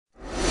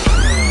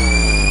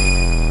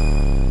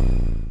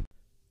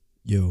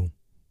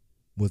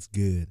What's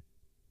good?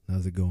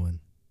 How's it going?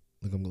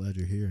 Look, I'm glad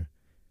you're here.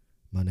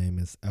 My name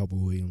is Albert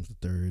Williams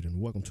III, and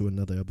welcome to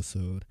another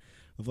episode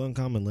of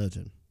Uncommon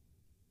Legend.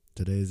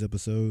 Today's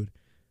episode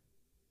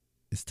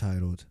is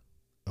titled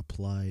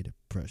Applied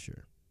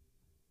Pressure,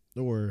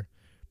 or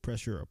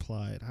Pressure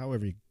Applied,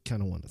 however you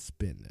kind of want to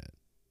spin that.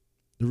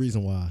 The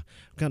reason why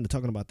I'm kind of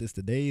talking about this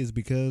today is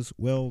because,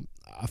 well,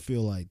 I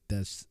feel like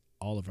that's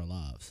all of our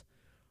lives.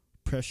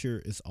 Pressure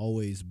is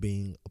always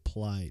being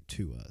applied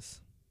to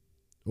us,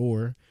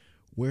 or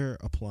we're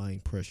applying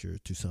pressure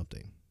to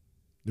something.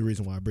 The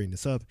reason why I bring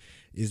this up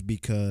is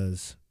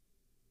because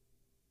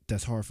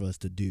that's hard for us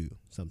to do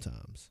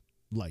sometimes.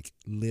 Like,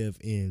 live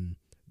in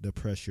the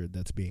pressure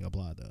that's being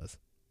applied to us.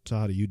 So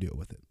how do you deal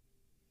with it?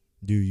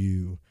 Do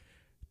you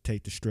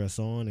take the stress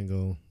on and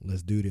go,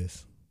 let's do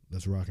this,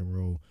 let's rock and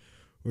roll?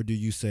 Or do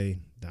you say,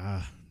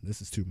 this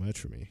is too much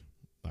for me,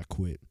 I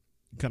quit?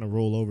 You kind of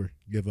roll over,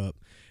 give up,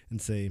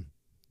 and say,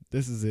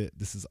 this is it,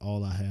 this is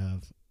all I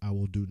have, I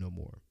will do no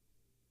more.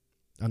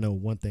 I know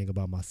one thing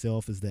about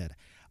myself is that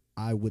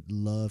I would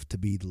love to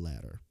be the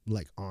latter.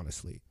 Like,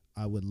 honestly,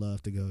 I would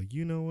love to go,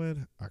 you know what?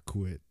 I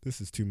quit. This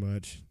is too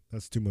much.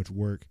 That's too much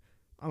work.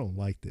 I don't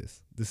like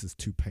this. This is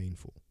too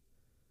painful.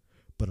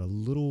 But a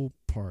little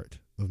part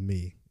of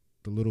me,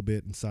 the little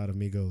bit inside of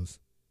me goes,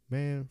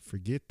 man,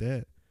 forget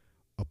that.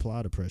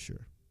 Apply the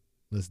pressure.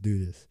 Let's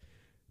do this.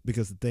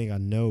 Because the thing I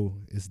know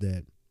is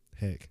that,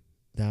 heck,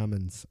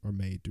 diamonds are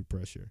made through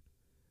pressure.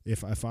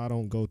 If I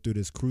don't go through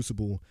this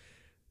crucible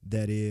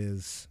that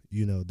is,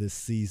 this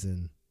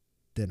season,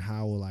 then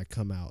how will I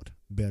come out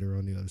better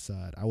on the other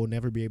side? I will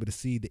never be able to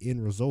see the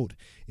end result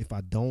if I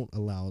don't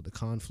allow the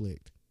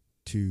conflict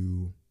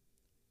to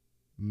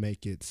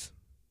make its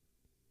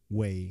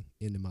way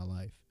into my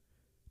life.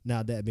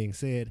 Now, that being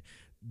said,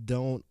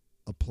 don't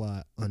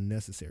apply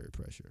unnecessary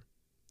pressure.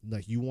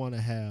 Like, you want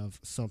to have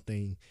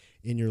something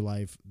in your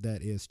life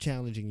that is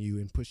challenging you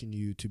and pushing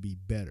you to be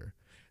better,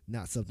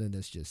 not something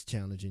that's just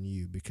challenging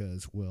you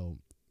because, well,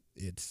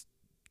 it's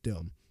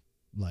dumb.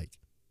 Like,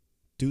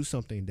 do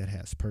something that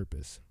has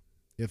purpose.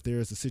 If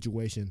there's a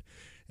situation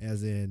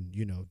as in,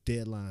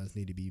 deadlines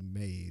need to be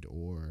made,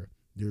 or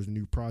there's a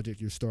new project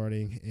you're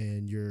starting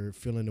and you're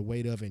feeling the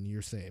weight of it and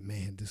you're saying,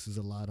 man, this is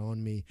a lot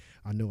on me.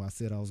 I know I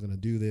said I was going to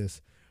do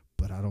this,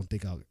 but I don't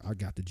think I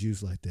got the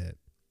juice like that.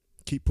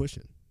 Keep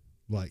pushing.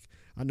 Like,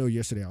 I know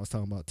yesterday I was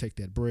talking about take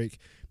that break,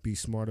 be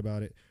smart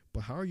about it,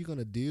 but how are you going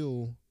to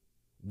deal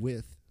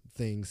with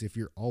things if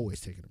you're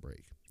always taking a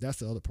break? That's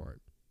the other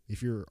part.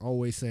 If you're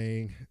always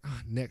saying,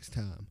 next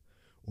time,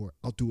 or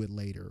I'll do it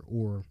later,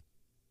 or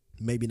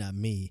maybe not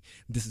me,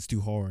 this is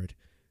too hard,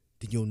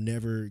 then you'll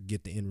never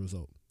get the end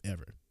result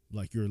ever.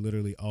 Like, you're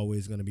literally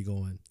always going to be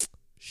going,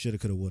 shoulda,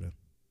 coulda, woulda.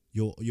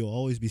 You'll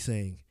always be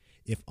saying,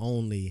 if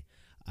only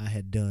I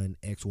had done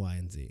X, Y,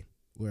 and Z,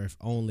 or if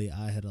only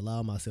I had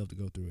allowed myself to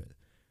go through it.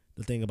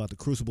 The thing about the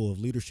crucible of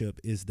leadership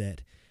is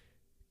that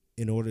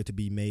in order to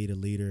be made a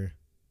leader,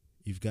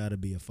 you've got to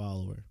be a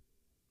follower.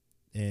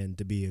 And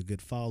to be a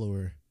good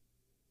follower,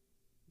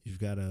 you've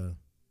got to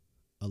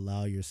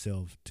allow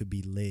yourself to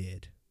be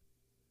led.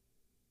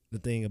 The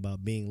thing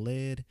about being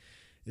led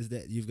is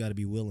that you've got to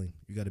be willing.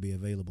 You got to be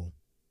available.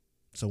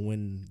 So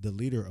when the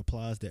leader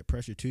applies that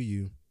pressure to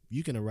you,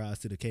 you can arise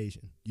to the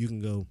occasion. You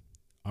can go,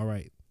 all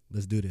right,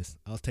 let's do this.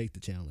 I'll take the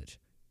challenge.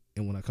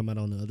 And when I come out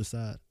on the other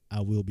side,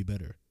 I will be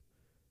better.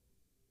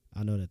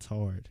 I know that's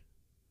hard,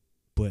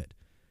 but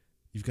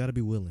you've got to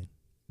be willing,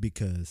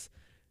 because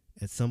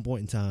at some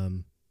point in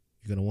time,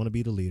 you're going to want to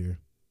be the leader,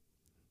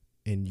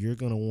 and you're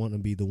going to want to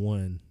be the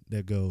one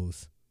that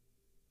goes,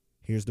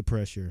 here's the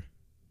pressure,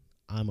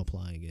 I'm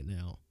applying it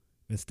now,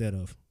 instead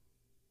of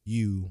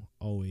you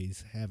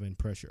always having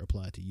pressure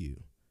applied to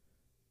you.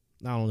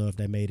 I don't know if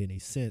that made any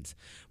sense,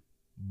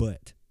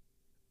 but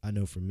I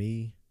know for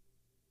me,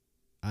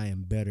 I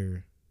am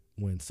better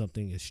when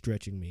something is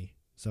stretching me,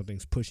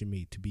 something's pushing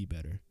me to be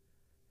better.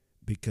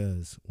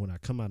 Because when I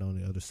come out on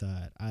the other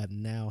side, I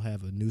now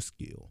have a new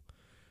skill,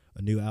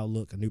 a new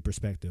outlook, a new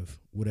perspective,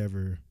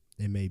 whatever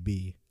it may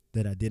be,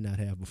 that I did not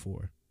have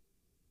before.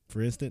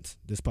 For instance,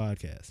 this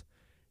podcast,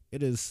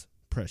 it is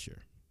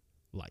pressure,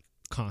 like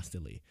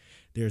constantly.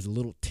 There's a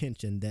little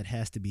tension that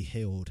has to be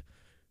held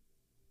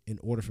in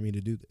order for me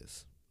to do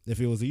this. If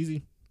it was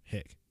easy,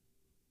 heck,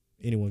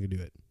 anyone could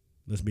do it.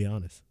 Let's be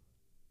honest.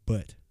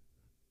 But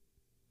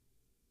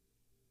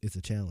it's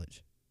a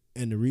challenge.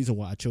 And the reason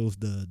why I chose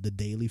the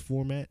daily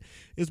format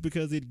is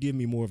because it'd give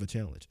me more of a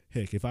challenge.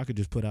 Heck, if I could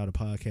just put out a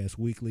podcast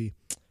weekly,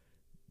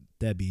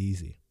 that'd be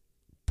easy.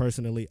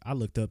 Personally, I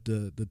looked up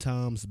the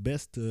times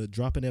best to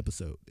drop an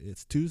episode.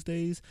 It's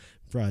Tuesdays,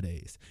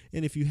 Fridays.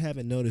 And if you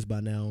haven't noticed by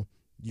now,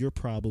 you're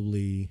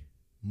probably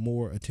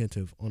more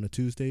attentive on a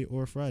Tuesday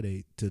or a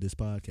Friday to this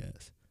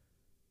podcast.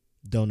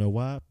 Don't know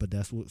why, but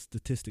that's what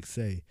statistics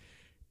say.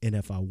 And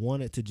if I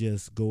wanted to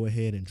just go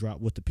ahead and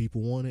drop what the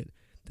people wanted,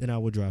 then I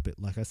would drop it,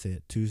 like I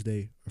said,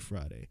 Tuesday or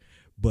Friday.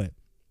 But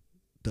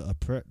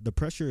the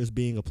pressure is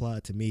being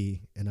applied to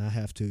me, and I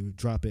have to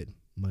drop it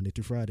Monday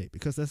through Friday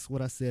because that's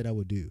what I said I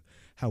would do.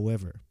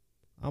 However,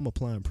 I'm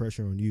applying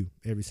pressure on you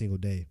every single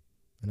day.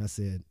 And I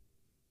said,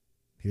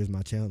 here's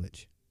my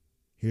challenge.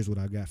 Here's what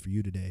I got for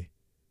you today.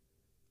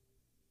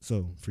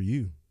 So for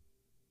you,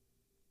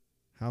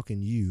 how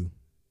can you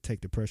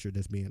take the pressure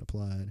that's being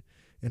applied,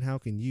 and how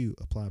can you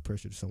apply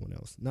pressure to someone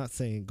else? Not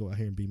saying go out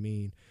here and be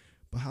mean,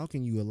 but how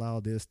can you allow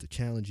this to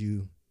challenge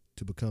you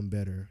to become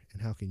better,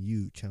 and how can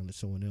you challenge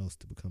someone else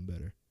to become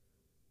better?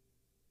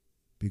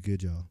 Be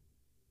good, y'all.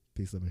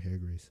 Peace, love, and hair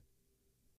grease.